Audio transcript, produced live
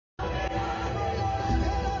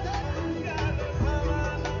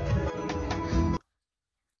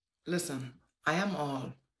Listen, I am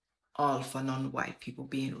all for non-white people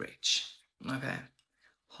being rich. Okay.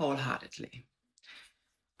 Wholeheartedly.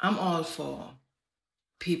 I'm all for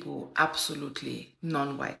people, absolutely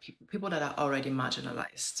non-white people, people that are already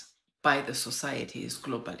marginalized by the societies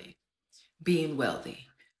globally, being wealthy,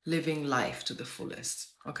 living life to the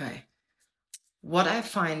fullest. Okay. What I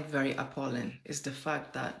find very appalling is the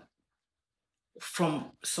fact that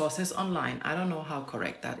from sources online, I don't know how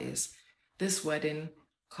correct that is, this wedding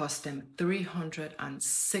cost them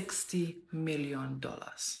 $360 million.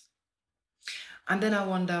 And then I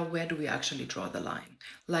wonder, where do we actually draw the line?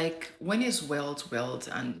 Like, when is wealth,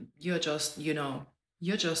 and you're just, you're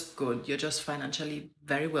just good, you're just financially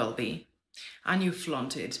very wealthy, and you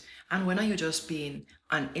flaunt it. And when are you just being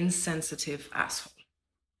an insensitive asshole?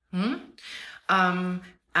 Hmm? Um,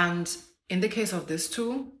 and in the case of this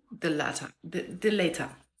two, the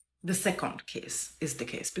second case is the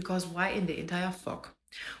case. Because why in the entire fuck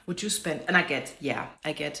would you spend? And I get,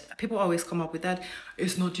 people always come up with that.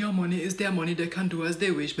 It's not your money, it's their money, they can do as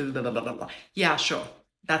they wish, blah, blah, blah, blah, blah, blah. Yeah, sure.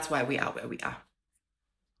 That's why we are where we are.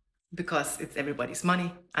 Because it's everybody's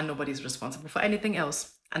money and nobody's responsible for anything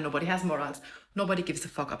else. And nobody has morals. Nobody gives a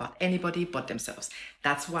fuck about anybody but themselves.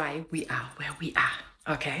 That's why we are where we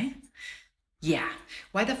are. Okay? Yeah.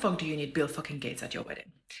 Why the fuck do you need Bill fucking Gates at your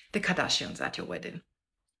wedding? The Kardashians at your wedding?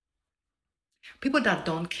 People that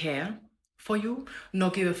don't care for you,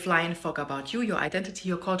 nor give a flying fuck about you, your identity,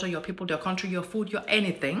 your culture, your people, your country, your food, your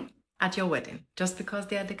anything at your wedding. Just because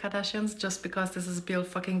they are the Kardashians? Just because this is Bill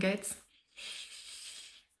fucking Gates?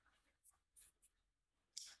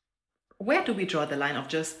 Where do we draw the line of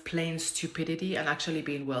just plain stupidity and actually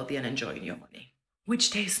being wealthy and enjoying your money?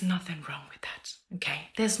 Which there's nothing wrong with that.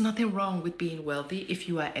 Okay? There's nothing wrong with being wealthy if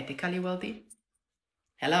you are ethically wealthy.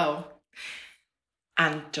 Hello?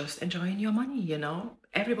 And just enjoying your money.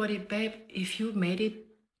 Everybody, babe, if you made it,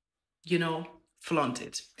 flaunt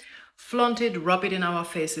it. Flaunt it, rub it in our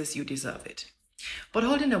faces, you deserve it. But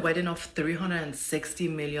holding a wedding of 360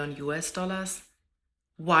 million US dollars,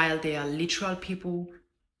 while there are literal people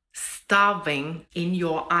starving in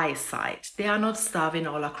your eyesight. They are not starving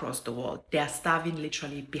all across the world. They are starving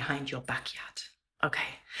literally behind your backyard.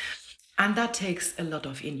 Okay. And that takes a lot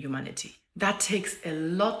of inhumanity. That takes a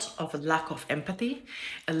lot of lack of empathy,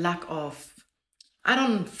 a lack of, I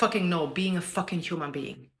don't fucking know, being a fucking human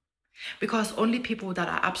being. Because only people that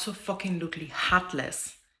are absolutely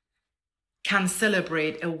heartless can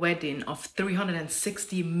celebrate a wedding of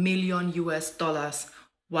 360 million US dollars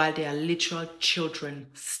while there are literal children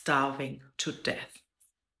starving to death.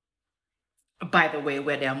 By the way,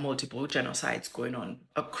 where there are multiple genocides going on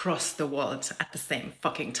across the world at the same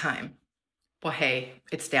fucking time. But hey,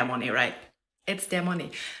 it's their money, right? It's their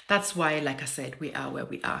money. That's why, like I said, we are where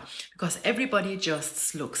we are. Because everybody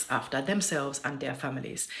just looks after themselves and their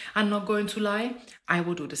families. I'm not going to lie, I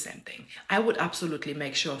would do the same thing. I would absolutely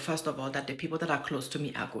make sure, first of all, that the people that are close to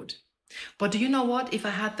me are good. But do you know what? If I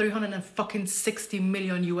had 360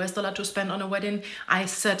 million US dollar to spend on a wedding, I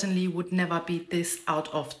certainly would never be this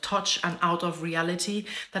out of touch and out of reality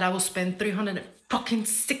that I will spend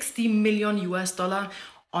 360 million US dollar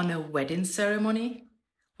on a wedding ceremony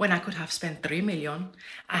when I could have spent 3 million.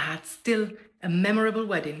 I had still a memorable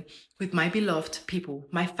wedding with my beloved people,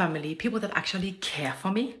 my family, people that actually care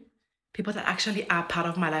for me, people that actually are part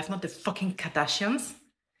of my life, not the fucking Kardashians,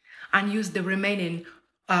 and use the remaining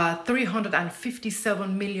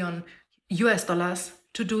 357 million US dollars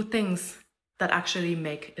to do things that actually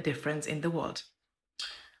make a difference in the world.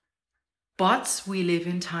 But we live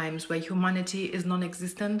in times where humanity is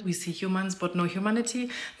non-existent. We see humans, but no humanity.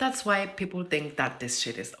 That's why people think that this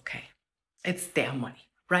shit is okay. It's their money,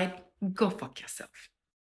 right? Go fuck yourself.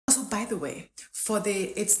 Also, by the way, for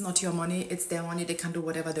the it's not your money, it's their money, they can do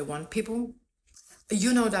whatever they want people,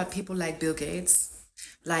 you know that people like Bill Gates,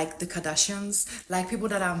 like the Kardashians, like people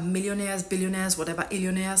that are millionaires, billionaires, whatever,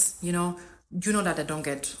 illionaires, you know that they don't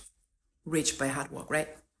get rich by hard work, right?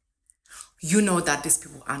 You know that these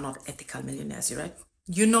people are not ethical millionaires, right?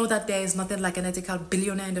 You know that there is nothing like an ethical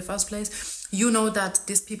billionaire in the first place. You know that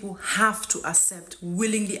these people have to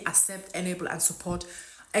willingly accept, enable, and support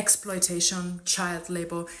exploitation, child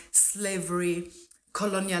labor, slavery,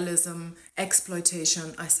 colonialism,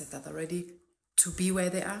 exploitation. I said that already. To be where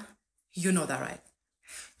they are. You know that, right?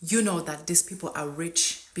 You know that these people are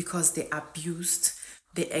rich because they abused,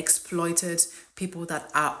 they exploited people that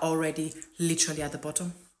are already literally at the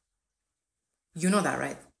bottom. You know that,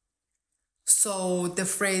 right? So the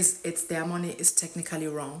phrase, it's their money, is technically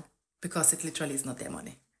wrong because it literally is not their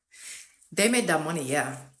money. They made that money,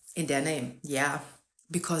 yeah, in their name, yeah,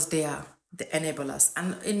 because they are the enablers.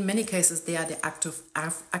 And in many cases, they are the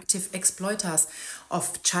active exploiters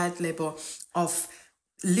of child labor, of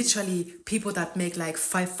literally people that make like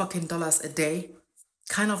 $5 a day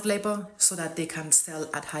kind of labor, so that they can sell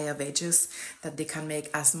at higher wages, that they can make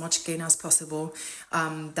as much gain as possible.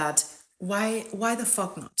 That why the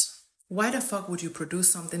fuck not? Why the fuck would you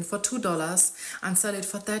produce something for $2 and sell it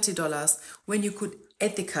for $30 when you could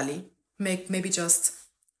ethically make maybe just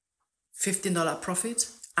 $15 profit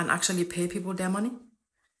and actually pay people their money?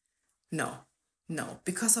 No, no.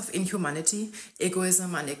 Because of inhumanity,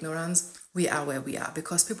 egoism, and ignorance, we are where we are.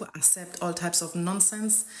 Because people accept all types of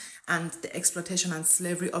nonsense and the exploitation and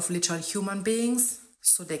slavery of literal human beings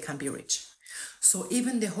so they can be rich. So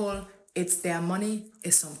even the whole "it's their money"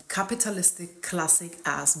 is some capitalistic classic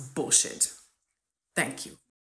ass bullshit. Thank you.